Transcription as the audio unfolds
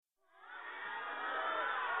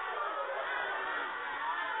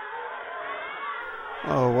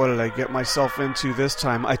Oh, what did I get myself into this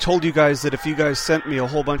time? I told you guys that if you guys sent me a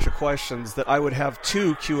whole bunch of questions that I would have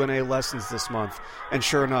 2 Q&A lessons this month. And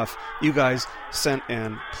sure enough, you guys sent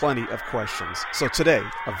in plenty of questions. So today,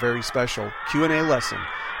 a very special Q&A lesson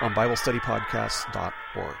on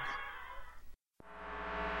BibleStudyPodcasts.org.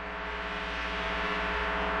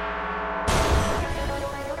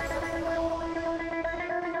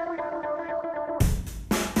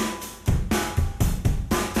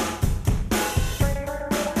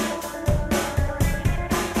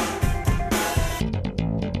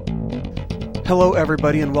 Hello,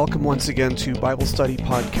 everybody, and welcome once again to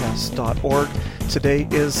BibleStudyPodcasts.org. Today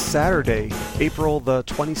is Saturday, April the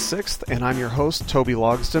 26th, and I'm your host, Toby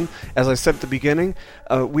Logsdon. As I said at the beginning,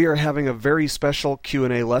 we are having a very special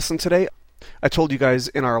Q&A lesson today. I told you guys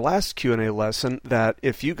in our last Q&A lesson that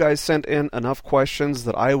if you guys sent in enough questions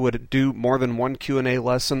that I would do more than one Q&A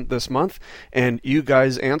lesson this month, and you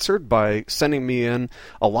guys answered by sending me in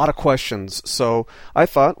a lot of questions. So I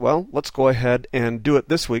thought, well, let's go ahead and do it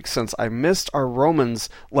this week since I missed our Romans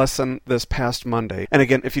lesson this past Monday. And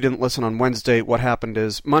again, if you didn't listen on Wednesday, what happened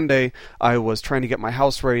is Monday I was trying to get my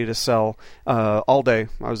house ready to sell all day.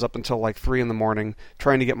 I was up until like 3 in the morning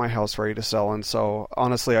trying to get my house ready to sell, and so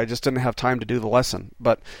honestly I just didn't have time to do the lesson.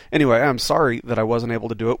 But anyway, I'm sorry that I wasn't able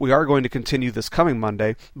to do it. We are going to continue this coming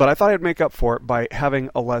Monday, but I thought I'd make up for it by having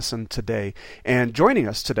a lesson today. And joining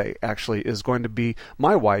us today actually is going to be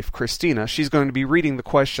my wife, Christina. She's going to be reading the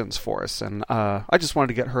questions for us, and I just wanted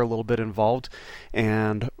to get her a little bit involved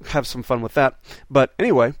and have some fun with that. But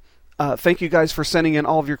anyway, thank you guys for sending in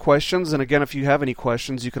all of your questions. And again, if you have any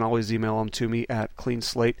questions, you can always email them to me at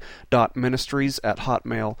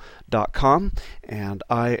cleanslate.ministries@hotmail.com. And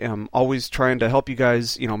I am always trying to help you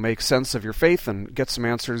guys, make sense of your faith and get some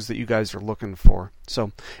answers that you guys are looking for.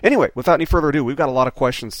 So anyway, without any further ado, we've got a lot of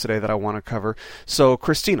questions today that I want to cover. So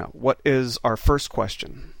Christina, what is our first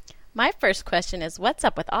question? My first question is, what's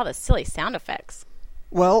up with all the silly sound effects?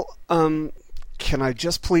 Well, can I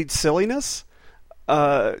just plead silliness?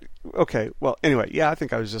 Okay, well, anyway, yeah, I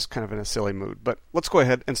think I was just kind of in a silly mood. But let's go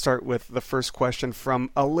ahead and start with the first question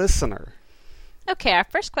from a listener. Okay, our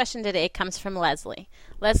first question today comes from Leslie.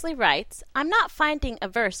 Leslie writes, I'm not finding a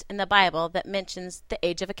verse in the Bible that mentions the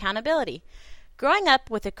age of accountability. Growing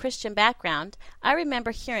up with a Christian background, I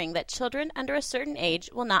remember hearing that children under a certain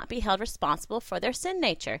age will not be held responsible for their sin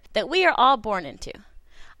nature that we are all born into.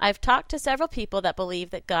 I've talked to several people that believe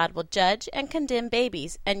that God will judge and condemn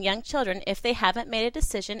babies and young children if they haven't made a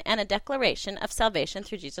decision and a declaration of salvation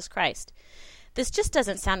through Jesus Christ. This just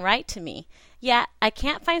doesn't sound right to me. Yet, I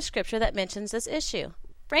can't find scripture that mentions this issue.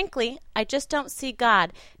 Frankly, I just don't see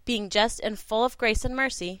God being just and full of grace and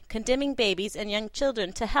mercy, condemning babies and young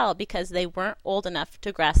children to hell because they weren't old enough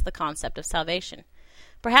to grasp the concept of salvation.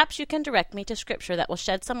 Perhaps you can direct me to scripture that will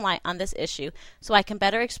shed some light on this issue so I can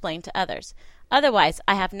better explain to others. Otherwise,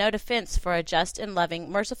 I have no defense for a just and loving,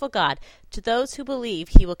 merciful God to those who believe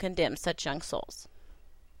he will condemn such young souls.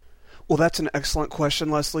 Well, that's an excellent question,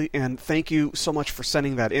 Leslie, and thank you so much for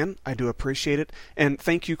sending that in. I do appreciate it. And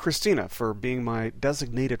thank you, Christina, for being my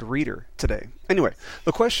designated reader today. Anyway,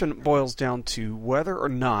 the question boils down to whether or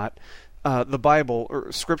not the Bible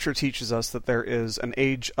or Scripture teaches us that there is an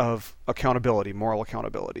age of accountability, moral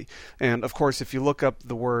accountability. And of course, if you look up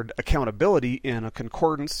the word accountability in a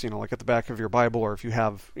concordance, like at the back of your Bible, or if you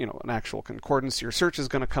have, an actual concordance, your search is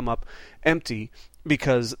going to come up empty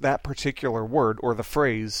because that particular word or the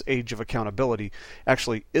phrase age of accountability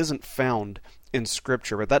actually isn't found in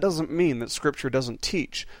Scripture. But that doesn't mean that Scripture doesn't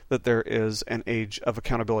teach that there is an age of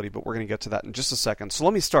accountability, but we're going to get to that in just a second. So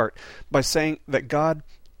let me start by saying that God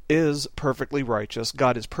is perfectly righteous,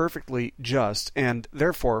 God is perfectly just, and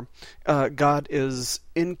therefore God is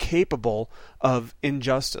incapable of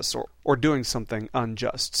injustice or doing something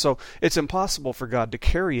unjust. So it's impossible for God to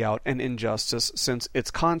carry out an injustice since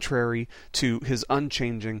it's contrary to his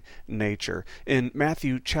unchanging nature. In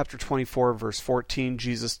Matthew chapter 24, verse 14,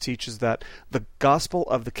 Jesus teaches that the gospel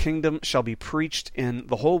of the kingdom shall be preached in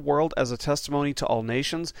the whole world as a testimony to all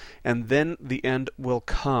nations, and then the end will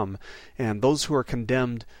come. And those who are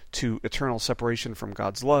condemned to eternal separation from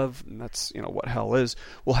God's love, and that's what hell is,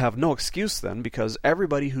 will have no excuse then, because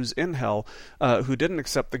everybody who's in hell who didn't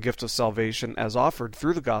accept the gift of salvation as offered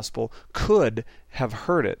through the gospel could have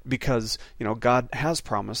heard it, because God has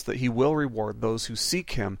promised that he will reward those who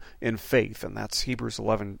seek him in faith, and that's Hebrews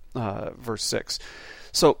 11 verse 6.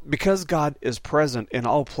 So, because God is present in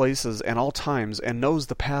all places and all times and knows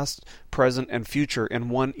the past, present, and future in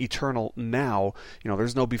one eternal now,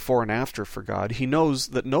 there's no before and after for God. He knows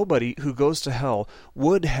that nobody who goes to hell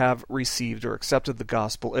would have received or accepted the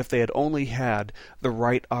gospel if they had only had the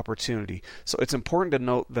right opportunity. So it's important to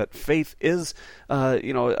note that faith is,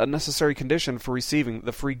 a necessary condition for receiving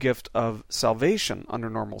the free gift of salvation under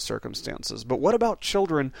normal circumstances. But what about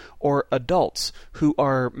children or adults who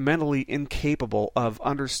are mentally incapable of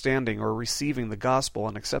understanding or receiving the gospel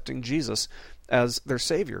and accepting Jesus as their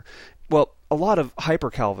Savior? Well, a lot of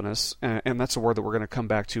hyper-Calvinists, and that's a word that we're going to come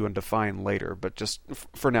back to and define later, but just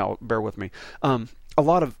for now, bear with me. A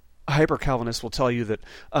lot of hyper-Calvinists will tell you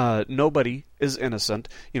that nobody is innocent.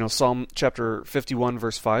 Psalm chapter 51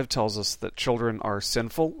 verse 5 tells us that children are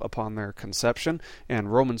sinful upon their conception,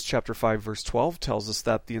 and Romans chapter 5 verse 12 tells us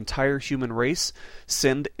that the entire human race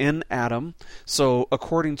sinned in Adam. So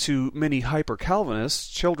according to many hyper-Calvinists,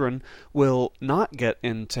 children will not get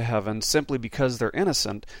into heaven simply because they're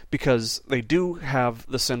innocent, because they do have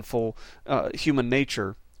the sinful human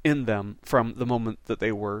nature in them from the moment that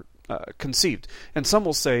they were conceived. And some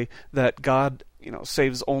will say that God,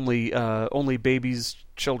 saves only babies,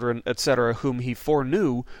 children, etc., whom He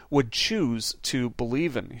foreknew would choose to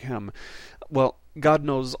believe in Him. Well, God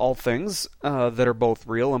knows all things that are both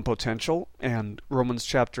real and potential, and Romans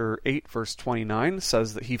chapter 8 verse 29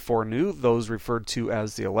 says that He foreknew those referred to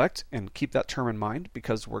as the elect, and keep that term in mind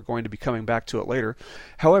because we're going to be coming back to it later.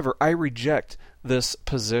 However, I reject this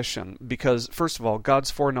position because, first of all, God's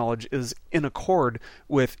foreknowledge is in accord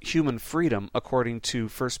with human freedom according to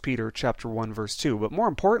 1 Peter chapter 1 verse 2. But more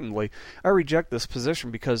importantly, I reject this position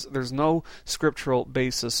because there's no scriptural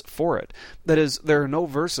basis for it. That is, there are no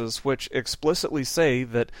verses which explicitly say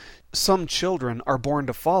that some children are born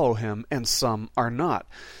to follow Him and some are not.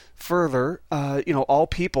 Further, all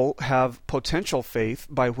people have potential faith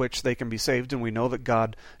by which they can be saved, and we know that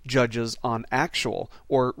God judges on actual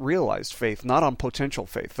or realized faith, not on potential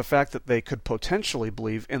faith. The fact that they could potentially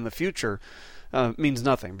believe in the future means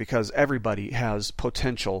nothing, because everybody has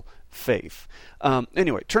potential faith.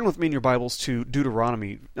 Anyway, turn with me in your Bibles to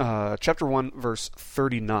Deuteronomy chapter 1, verse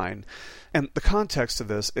 39. And the context of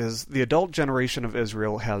this is the adult generation of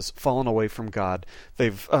Israel has fallen away from God.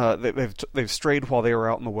 They've strayed while they were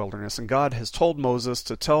out in the wilderness, and God has told Moses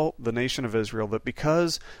to tell the nation of Israel that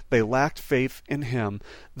because they lacked faith in Him,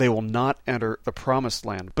 they will not enter the promised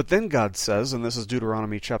land. But then God says, and this is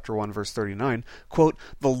Deuteronomy chapter 1, verse 39, quote,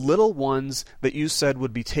 "The little ones that you said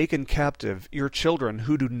would be taken captive, your children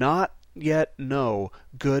who do not yet know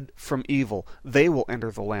good from evil, they will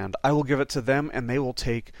enter the land. I will give it to them, and they will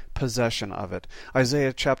take possession of it."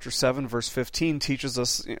 Isaiah chapter 7 verse 15 teaches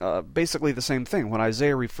us basically the same thing when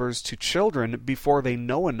Isaiah refers to children before they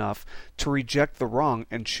know enough to reject the wrong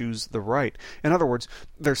and choose the right. In other words,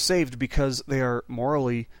 they're saved because they are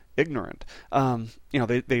morally ignorant.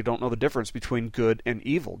 They don't know the difference between good and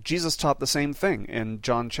evil. Jesus taught the same thing in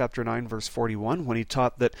John chapter 9 verse 41 when He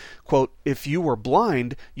taught that, quote, "If you were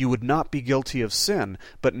blind, you would not be guilty of sin,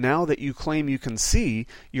 but now that you claim you can see,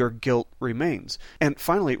 your guilt remains." And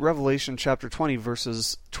finally, Revelation chapter 20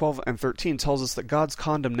 verses 12 and 13 tells us that God's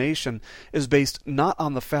condemnation is based not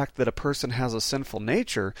on the fact that a person has a sinful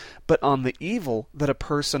nature, but on the evil that a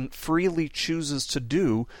person freely chooses to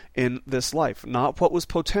do in this life. Not what was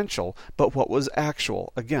potential, but what was actual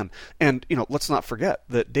again. And, let's not forget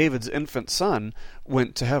that David's infant son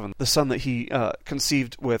went to heaven. The son that he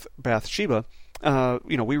conceived with Bathsheba.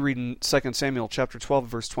 We read in 2 Samuel chapter 12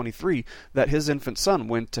 verse 23 that his infant son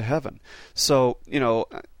went to heaven. So,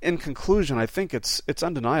 in conclusion, I think it's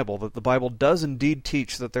undeniable that the Bible does indeed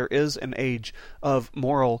teach that there is an age of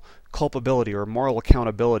moral culpability or moral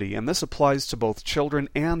accountability, and this applies to both children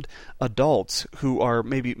and adults who are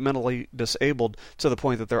maybe mentally disabled to the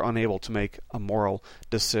point that they're unable to make a moral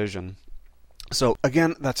decision. So,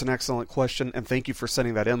 again, that's an excellent question, and thank you for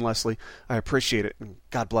sending that in, Leslie. I appreciate it, and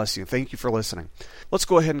God bless you. Thank you for listening. Let's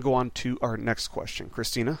go ahead and go on to our next question.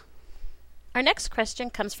 Christina? Our next question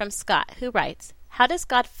comes from Scott, who writes, "How does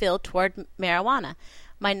God feel toward marijuana?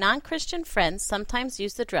 My non-Christian friends sometimes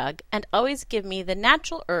use the drug and always give me the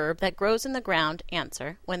natural herb that grows in the ground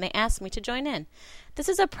answer when they ask me to join in. This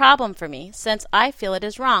is a problem for me, since I feel it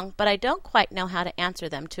is wrong, but I don't quite know how to answer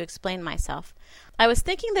them to explain myself. I was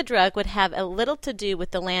thinking the drug would have a little to do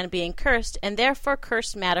with the land being cursed, and therefore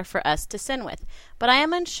cursed matter for us to sin with, but I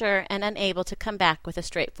am unsure and unable to come back with a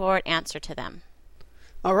straightforward answer to them."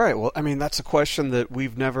 All right. Well, that's a question that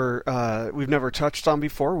we've never touched on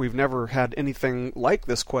before. We've never had anything like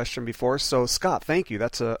this question before. So, Scott, thank you.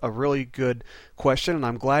 That's a really good question, and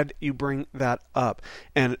I'm glad you bring that up.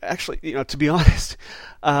 And actually, to be honest,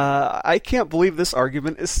 I can't believe this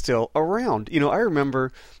argument is still around. I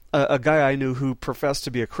remember a guy I knew who professed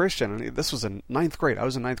to be a Christian, and this was in ninth grade. I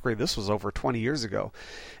was in ninth grade. This was over 20 years ago.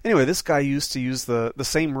 Anyway, this guy used to use the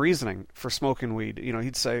same reasoning for smoking weed.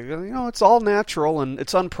 He'd say, it's all natural and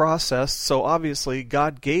it's unprocessed, so obviously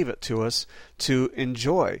God gave it to us to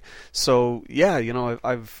enjoy. So yeah,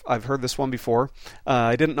 I've heard this one before.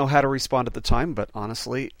 I didn't know how to respond at the time, but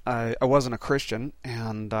honestly, I wasn't a Christian,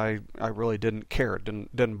 and I really didn't care. It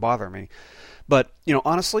didn't bother me. But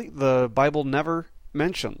honestly, the Bible never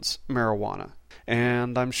mentions marijuana.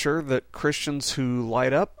 And I'm sure that Christians who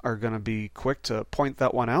light up are going to be quick to point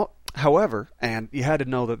that one out. However, and you had to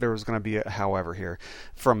know that there was going to be a however here,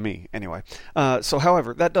 from me anyway.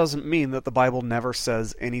 However, that doesn't mean that the Bible never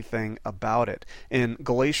says anything about it. In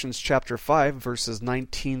Galatians chapter 5, verses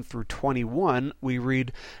 19 through 21, we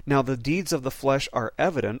read, "Now the deeds of the flesh are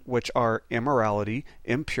evident, which are immorality,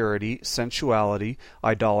 impurity, sensuality,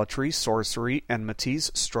 idolatry, sorcery,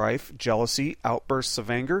 enmities, strife, jealousy, outbursts of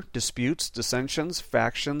anger, disputes, dissensions,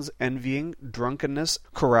 factions, envying, drunkenness,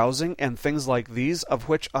 carousing, and things like these, of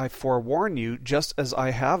which I forewarn you, just as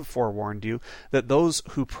I have forewarned you, that those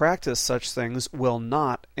who practice such things will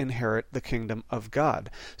not inherit the kingdom of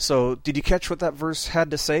God." So, did you catch what that verse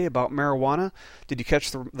had to say about marijuana? Did you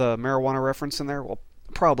catch the marijuana reference in there? Well,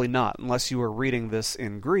 probably not, unless you were reading this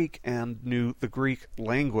in Greek and knew the Greek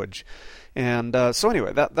language. And so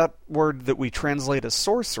anyway, that word that we translate as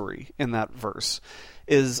sorcery in that verse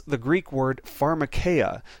is the Greek word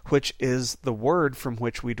pharmakeia, which is the word from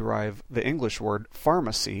which we derive the English word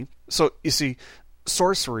pharmacy. So, you see,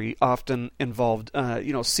 sorcery often involved,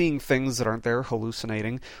 seeing things that aren't there,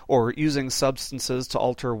 hallucinating, or using substances to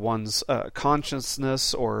alter one's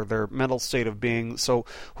consciousness or their mental state of being. So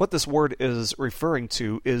what this word is referring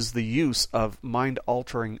to is the use of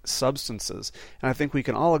mind-altering substances. And I think we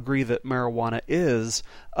can all agree that marijuana is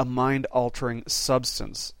a mind-altering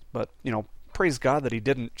substance. But, praise God that he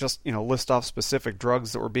didn't just, list off specific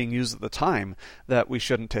drugs that were being used at the time that we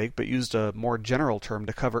shouldn't take, but used a more general term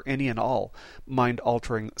to cover any and all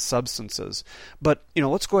mind-altering substances. But,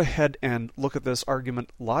 let's go ahead and look at this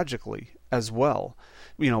argument logically as well,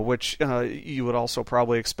 which you would also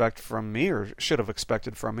probably expect from me, or should have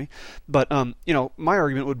expected from me. But, my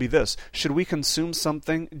argument would be this: should we consume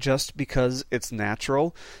something just because it's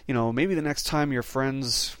natural? Maybe the next time your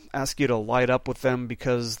friends ask you to light up with them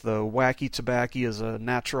because the wacky tobacco is a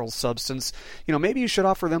natural substance, maybe you should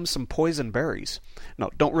offer them some poison berries. No,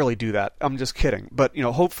 don't really do that. I'm just kidding. But,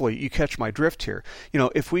 hopefully you catch my drift here.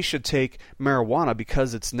 If we should take marijuana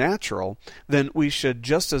because it's natural, then we should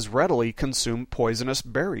just as readily consume poisonous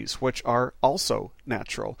berries, which are also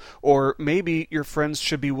natural. Or maybe your friends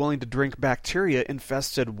should be willing to drink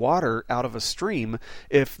bacteria-infested water out of a stream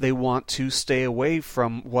if they want to stay away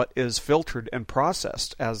from what is filtered and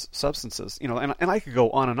processed as substances. And I could go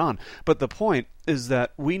on and on. But the point is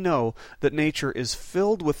that we know that nature is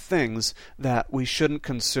filled with things that we shouldn't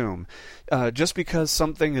consume. Just because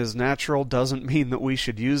something is natural doesn't mean that we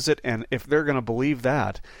should use it, and if they're going to believe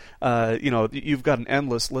that, you've got an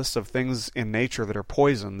endless list of things in nature that are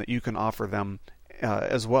poison that you can offer them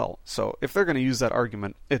as well. So if they're going to use that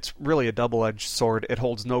argument, it's really a double-edged sword. It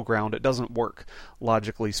holds no ground. It doesn't work,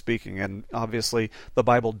 logically speaking. And obviously, the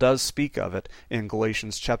Bible does speak of it in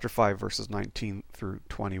Galatians chapter 5, verses 19 through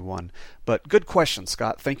 21. But good question,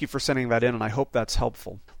 Scott. Thank you for sending that in, and I hope that's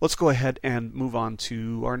helpful. Let's go ahead and move on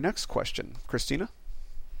to our next question. Christina?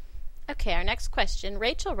 Okay, our next question.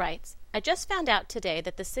 Rachel writes, "I just found out today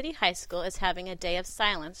that the city high school is having a day of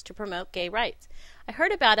silence to promote gay rights. I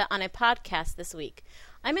heard about it on a podcast this week.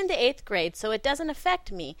 I'm in the 8th grade, so it doesn't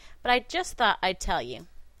affect me, but I just thought I'd tell you.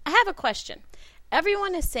 I have a question.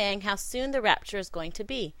 Everyone is saying how soon the rapture is going to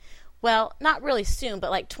be. Well, not really soon,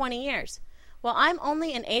 but like 20 years. Well, I'm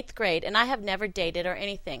only in 8th grade, and I have never dated or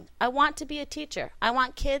anything. I want to be a teacher. I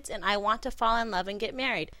want kids, and I want to fall in love and get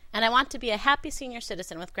married. And I want to be a happy senior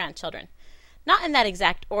citizen with grandchildren. Not in that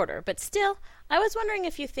exact order, but still, I was wondering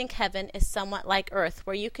if you think heaven is somewhat like earth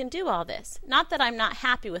where you can do all this. Not that I'm not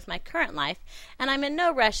happy with my current life, and I'm in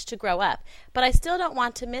no rush to grow up, but I still don't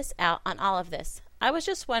want to miss out on all of this. I was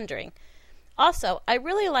just wondering. Also, I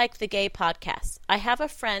really like the gay podcasts. I have a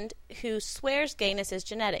friend who swears gayness is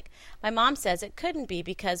genetic. My mom says it couldn't be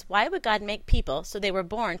because why would God make people so they were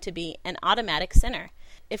born to be an automatic sinner?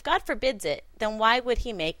 If God forbids it, then why would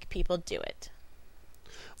he make people do it?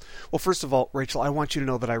 Well, first of all, Rachel, I want you to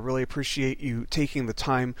know that I really appreciate you taking the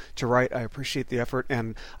time to write. I appreciate the effort,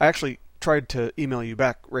 and I actually tried to email you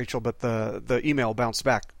back, Rachel, but the email bounced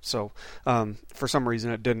back. So for some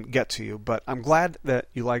reason it didn't get to you. But I'm glad that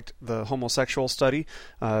you liked the homosexual study,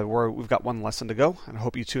 where we've got one lesson to go, and I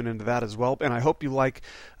hope you tune into that as well. And I hope you like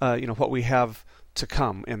what we have to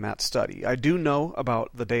come in that study. I do know about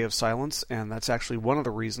the Day of Silence, and that's actually one of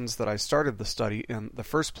the reasons that I started the study in the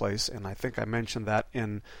first place, and I think I mentioned that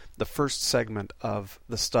in the first segment of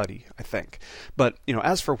the study, I think. But,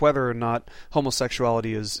 as for whether or not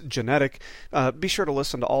homosexuality is genetic, be sure to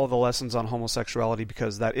listen to all of the lessons on homosexuality,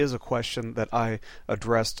 because that is a question that I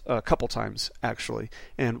addressed a couple times, actually.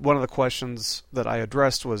 And one of the questions that I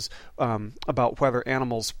addressed was about whether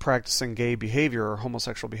animals practicing gay behavior or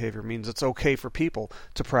homosexual behavior means it's okay for people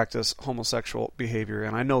to practice homosexual behavior.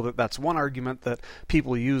 And I know that that's one argument that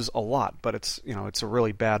people use a lot, but it's a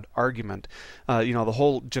really bad argument. The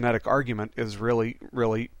whole genetic argument is really,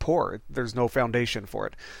 really poor. There's no foundation for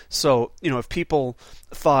it. So, if people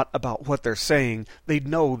thought about what they're saying, they'd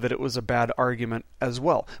know that it was a bad argument as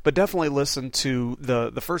well. But definitely listen to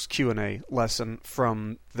the first Q&A lesson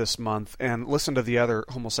from this month, and listen to the other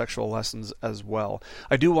homosexual lessons as well.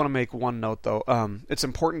 I do want to make one note, though. It's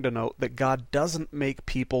important to note that God doesn't make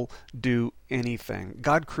people do anything.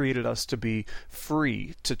 God created us to be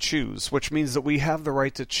free to choose, which means that we have the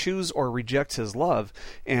right to choose or reject His love,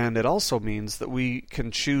 and it also means that we can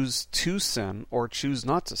choose to sin or choose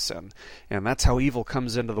not to sin. And that's how evil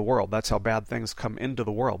comes into the world. That's how bad things come into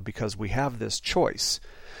the world, because we have this choice.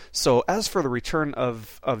 So as for the return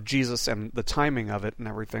of Jesus and the timing of it and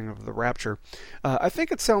everything, of the rapture, I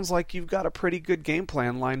think it sounds like you've got a pretty good game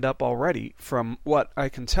plan lined up already from what I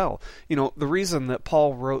can tell. The reason that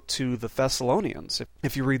Paul wrote to the Thessalonians,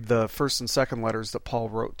 if you read the first and second letters that Paul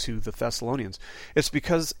wrote to the Thessalonians, it's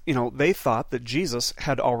because, they thought that Jesus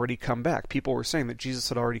had already come back. People were saying that Jesus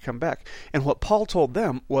had already come back. And what Paul told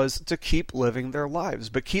them was to keep living their lives,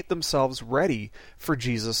 but keep themselves ready for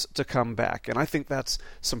Jesus to come back. And I think that's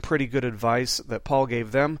some pretty good advice that Paul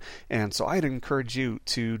gave them, and so I'd encourage you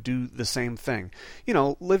to do the same thing.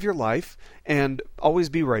 Live your life and always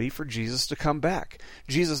be ready for Jesus to come back.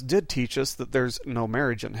 Jesus did teach us that there's no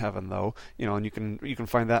marriage in heaven, though, and you can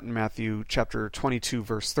find that in Matthew chapter 22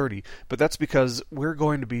 verse 30. But that's because we're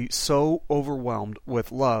going to be so overwhelmed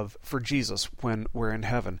with love for Jesus when we're in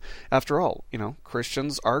heaven. After all,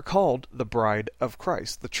 Christians are called the bride of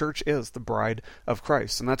Christ. The church is the bride of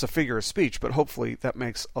Christ, and that's a figure of speech, but hopefully that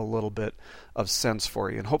makes a little bit of sense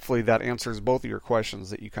for you, and hopefully that answers both of your questions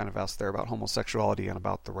that you kind of asked there about homosexuality and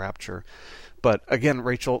about the rapture. But again,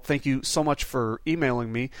 Rachel, thank you so much for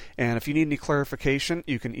emailing me, and if you need any clarification,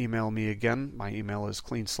 you can email me again. My email is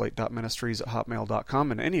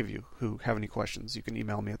cleanslate.ministries@hotmail.com, and any of you who have any questions, you can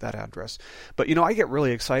email me at that address. But I get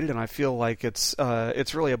really excited, and I feel like it's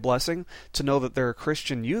really a blessing to know that there are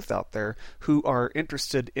Christian youth out there who are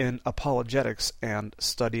interested in apologetics and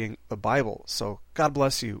studying the Bible. So God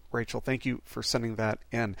bless you, Rachel. Thank you for sending that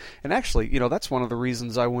in. And actually, that's one of the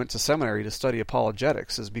reasons I went to seminary to study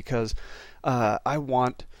apologetics, is because I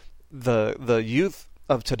want the youth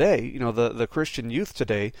of today, the Christian youth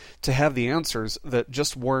today, to have the answers that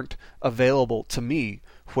just weren't available to me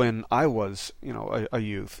when I was, a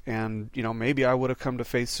youth. And, maybe I would have come to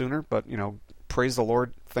faith sooner, but, praise the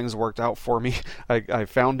Lord, things worked out for me. I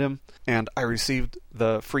found Him, and I received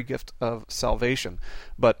the free gift of salvation.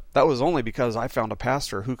 But that was only because I found a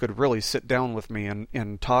pastor who could really sit down with me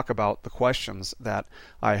and talk about the questions that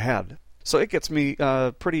I had. So it gets me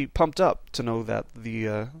pretty pumped up to know that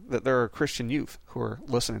that there are Christian youth who are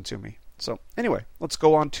listening to me. So anyway, let's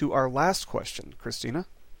go on to our last question, Christina.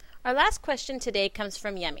 Our last question today comes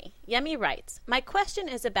from Yemi. Yemi writes, "My question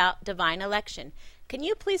is about divine election. Can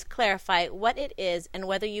you please clarify what it is and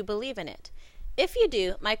whether you believe in it? If you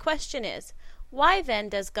do, my question is, why then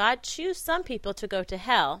does God choose some people to go to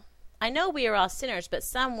hell? I know we are all sinners, but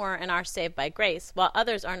some were and are saved by grace, while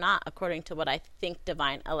others are not, according to what I think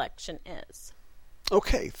divine election is."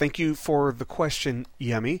 Okay, thank you for the question,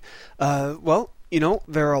 Yemi.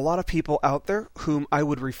 There are a lot of people out there whom I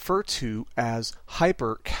would refer to as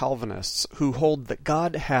hyper-Calvinists, who hold that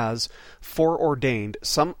God has foreordained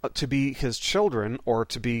some to be His children, or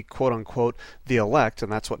to be, quote-unquote, the elect,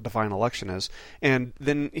 and that's what divine election is, and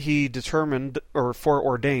then He determined or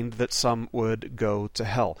foreordained that some would go to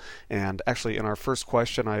hell. And actually, in our first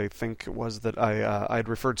question, I think it was that I'd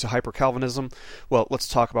referred to hyper-Calvinism. Well, let's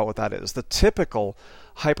talk about what that is. The typical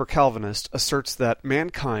hyper-Calvinist asserts that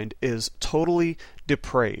mankind is totally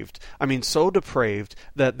depraved. I mean, so depraved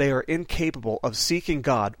that they are incapable of seeking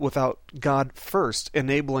God without God first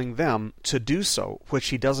enabling them to do so, which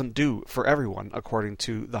he doesn't do for everyone, according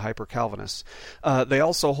to the hyper-Calvinists. They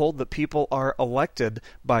also hold that people are elected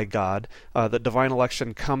by God, that divine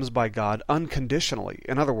election comes by God unconditionally.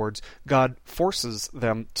 In other words, God forces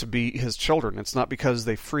them to be his children. It's not because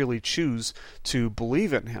they freely choose to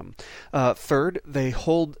believe in him. Third, they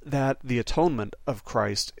hold that the atonement of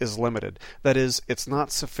Christ is limited. That is, it's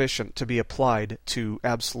not sufficient to be applied to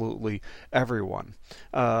absolutely everyone.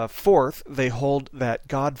 Fourth, they hold that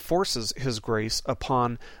God forces his grace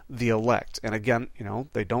upon the elect. And again,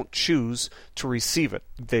 they don't choose to receive it.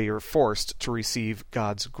 They are forced to receive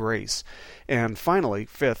God's grace. And finally,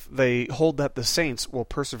 fifth, they hold that the saints will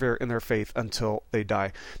persevere in their faith until they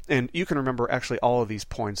die. And you can remember actually all of these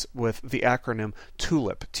points with the acronym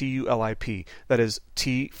TULIP, T-U-L-I-P. That is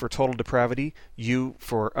T for total depravity, U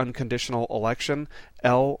for unconditional election,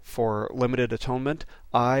 L for limited atonement,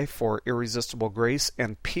 I for irresistible grace,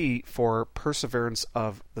 and P for perseverance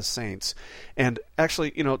of the saints. And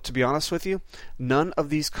actually, to be honest with you, none of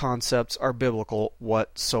these concepts are biblical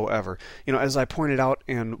whatsoever. As I pointed out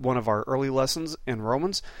in one of our early lessons in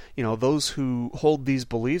Romans, those who hold these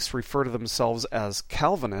beliefs refer to themselves as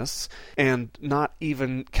Calvinists, and not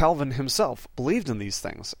even Calvin himself believed in these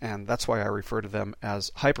things, and that's why I refer to them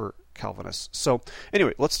as hyper-Calvinists. So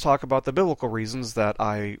anyway, let's talk about the biblical reasons that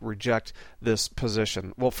I reject this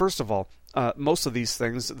position. Well, first of all, most of these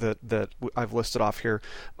things that I've listed off here,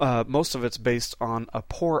 most of it's based on a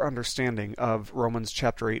poor understanding of Romans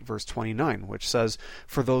chapter 8, verse 29, which says,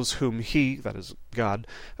 for those whom he, that is God,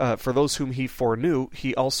 for those whom he foreknew,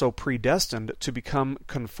 he also predestined to become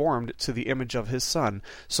conformed to the image of his Son,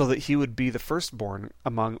 so that he would be the firstborn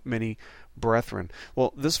among many brethren.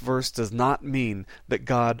 Well, this verse does not mean that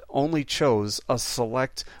God only chose a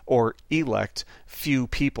select or elect few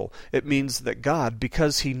people. It means that God,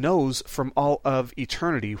 because he knows from all of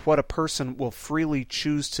eternity what a person will freely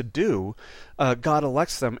choose to do, God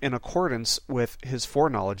elects them in accordance with his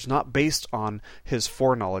foreknowledge, not based on his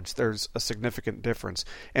foreknowledge. There's a significant difference.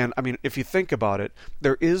 And I mean, if you think about it,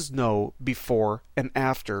 there is no before and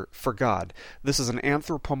after for God. This is an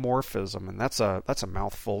anthropomorphism, and that's a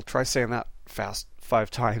mouthful. Try saying that fast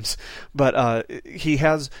 5 times. But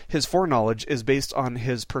his foreknowledge is based on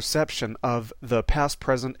his perception of the past,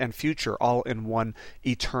 present, and future, all in one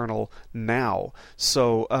eternal now.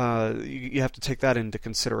 So you have to take that into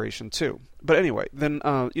consideration too. But anyway, then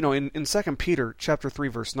in 2 Peter chapter 3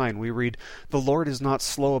 verse 9 we read, "The Lord is not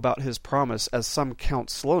slow about his promise, as some count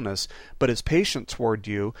slowness, but is patient toward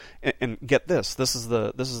you." And get this is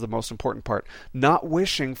the most important part. "Not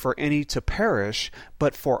wishing for any to perish,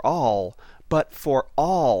 but for all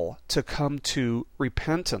to come to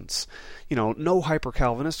repentance." No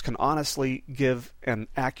hyper-Calvinist can honestly give an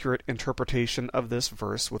accurate interpretation of this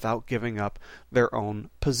verse without giving up their own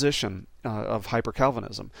position of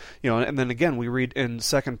hyper-Calvinism. And then again, we read in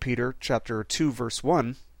 2 Peter chapter 2, verse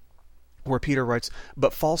 1, where Peter writes,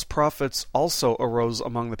 "But false prophets also arose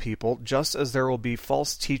among the people, just as there will be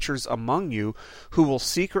false teachers among you, who will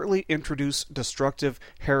secretly introduce destructive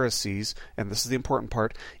heresies," and this is the important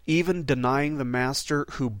part, "even denying the master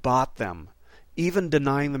who bought them." Even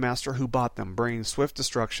denying the master who bought them, bringing swift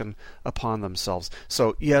destruction upon themselves.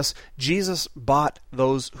 So yes, Jesus bought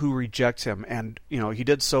those who reject him, and he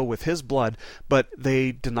did so with his blood, but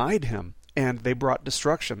they denied him, and they brought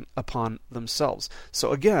destruction upon themselves.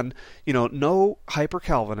 So again, no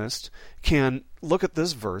hyper-Calvinist can look at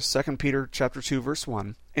this verse, 2 Peter chapter 2, verse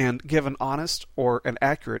 1, and give an honest or an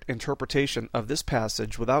accurate interpretation of this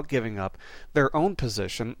passage without giving up their own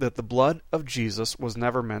position that the blood of Jesus was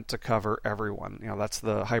never meant to cover everyone. That's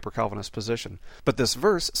the hyper-Calvinist position. But this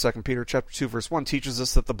verse, 2 Peter chapter 2, verse 1, teaches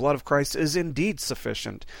us that the blood of Christ is indeed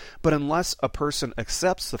sufficient. But unless a person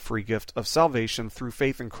accepts the free gift of salvation through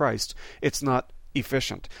faith in Christ, it's not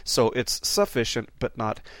efficient. So it's sufficient, but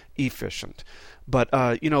not efficient. But,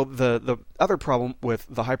 the other problem with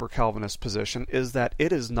the hyper-Calvinist position is that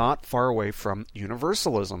it is not far away from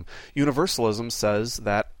universalism. Universalism says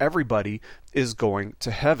that everybody is going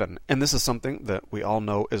to heaven. And this is something that we all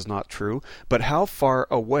know is not true. But how far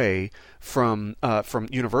away from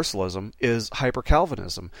universalism is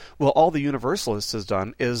hyper-Calvinism? Well, all the Universalists has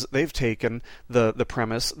done is they've taken the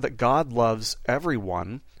premise that God loves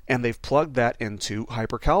everyone, and they've plugged that into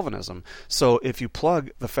hyper-Calvinism. So if you plug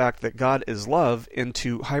the fact that God is love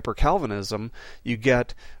into hyper-Calvinism, you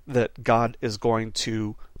get that God is going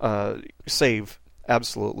to save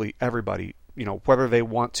absolutely everybody, whether they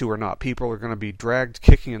want to or not. People are going to be dragged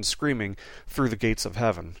kicking and screaming through the gates of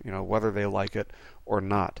heaven, whether they like it or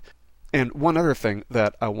not. And one other thing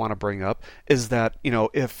that I want to bring up is that,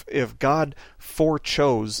 if God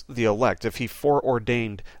forechose the elect, if he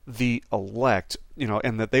foreordained the elect,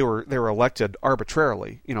 and that they were elected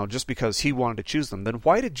arbitrarily, just because he wanted to choose them, then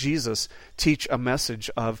why did Jesus teach a message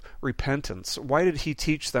of repentance? Why did he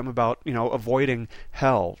teach them about, avoiding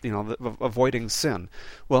hell, avoiding sin?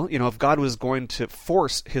 Well, if God was going to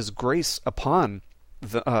force his grace upon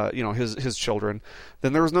his children,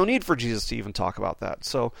 then there was no need for Jesus to even talk about that.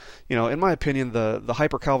 So, in my opinion, the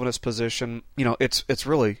hyper Calvinist position, it's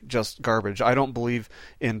really just garbage. I don't believe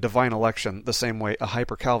in divine election the same way a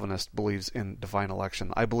hyper Calvinist believes in divine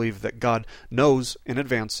election. I believe that God knows in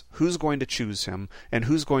advance who's going to choose him and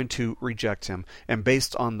who's going to reject him, and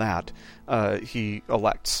based on that, he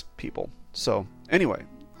elects people. So, anyway,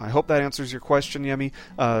 I hope that answers your question, Yemi.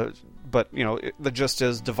 But, the gist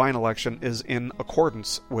is divine election is in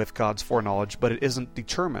accordance with God's foreknowledge, but it isn't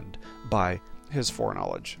determined by his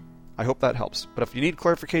foreknowledge. I hope that helps. But if you need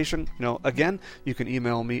clarification, again, you can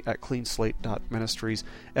email me at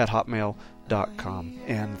cleanslate.ministries@hotmail.com.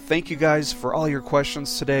 And thank you guys for all your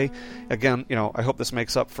questions today. Again, I hope this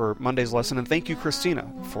makes up for Monday's lesson. And thank you,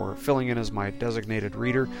 Christina, for filling in as my designated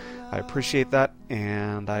reader. I appreciate that.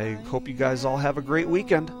 And I hope you guys all have a great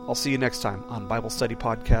weekend. I'll see you next time on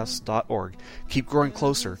BibleStudyPodcast.org. Keep growing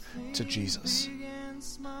closer to Jesus.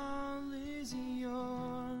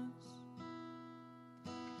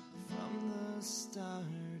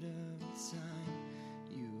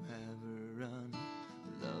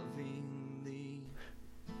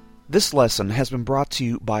 This lesson has been brought to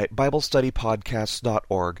you by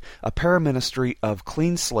BibleStudyPodcast.org, a paraministry of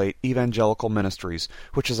Clean Slate Evangelical Ministries,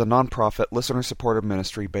 which is a nonprofit, listener-supported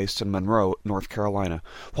ministry based in Monroe, North Carolina.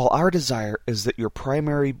 While our desire is that your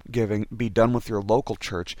primary giving be done with your local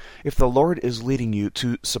church, if the Lord is leading you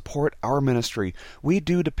to support our ministry, we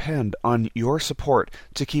do depend on your support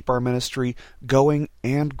to keep our ministry going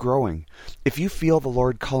and growing. If you feel the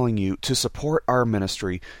Lord calling you to support our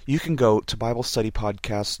ministry, you can go to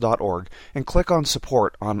BibleStudyPodcast.org and click on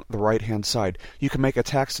support on the right-hand side. You can make a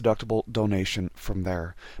tax-deductible donation from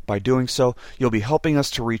there. By doing so, you'll be helping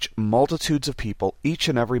us to reach multitudes of people each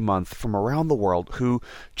and every month from around the world who,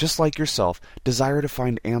 just like yourself, desire to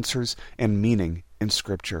find answers and meaning in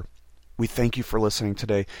Scripture. We thank you for listening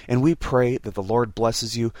today, and we pray that the Lord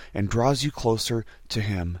blesses you and draws you closer to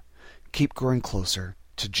Him. Keep growing closer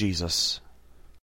to Jesus.